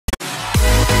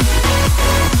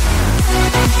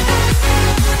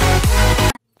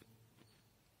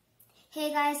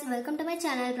Hey guys, welcome to my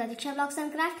channel Prateeksha Vlogs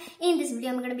and Craft. In this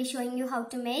video I'm going to be showing you how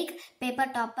to make paper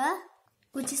topper,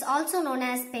 which is also known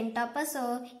as pen topper.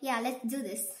 So yeah, let's do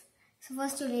this. So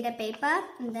first you need a paper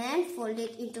and then fold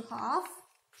it into half.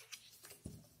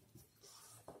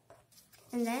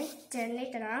 And then turn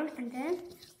it around and then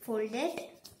fold it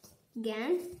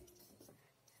again.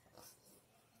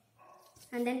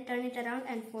 And then turn it around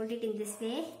and fold it in this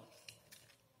way.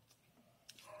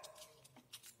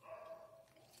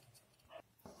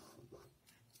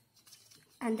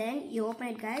 And then you open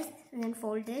it guys and then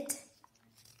fold it.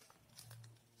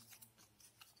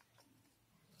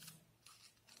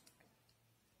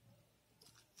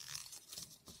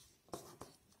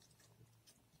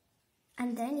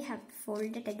 And then you have to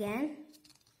fold it again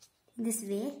this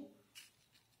way.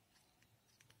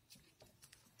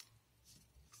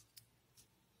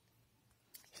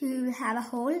 So you will have a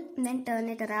hole and then turn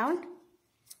it around.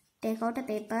 Take out a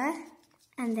paper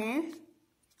and then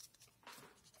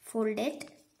fold it.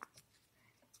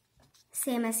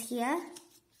 Same as here.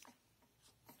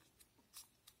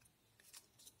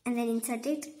 And then insert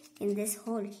it in this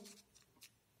hole.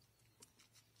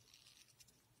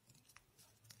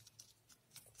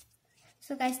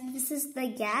 So guys, this is the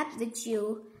gap which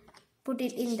you put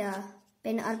it in the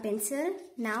pen or pencil.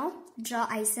 Now draw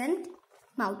eyes and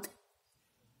mouth.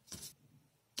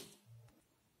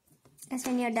 As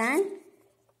when you're done,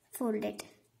 fold it.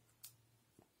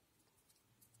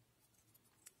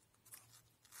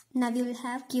 Now you will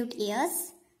have cute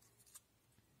ears.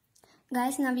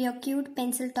 Guys, now your cute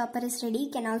pencil topper is ready.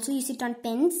 You can also use it on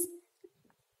pens.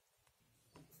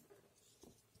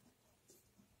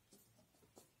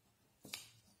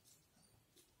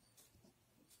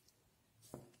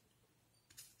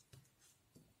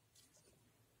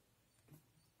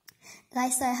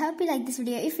 Guys, so I hope you like this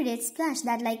video. If you did, smash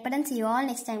that like button. See you all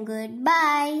next time.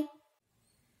 Goodbye.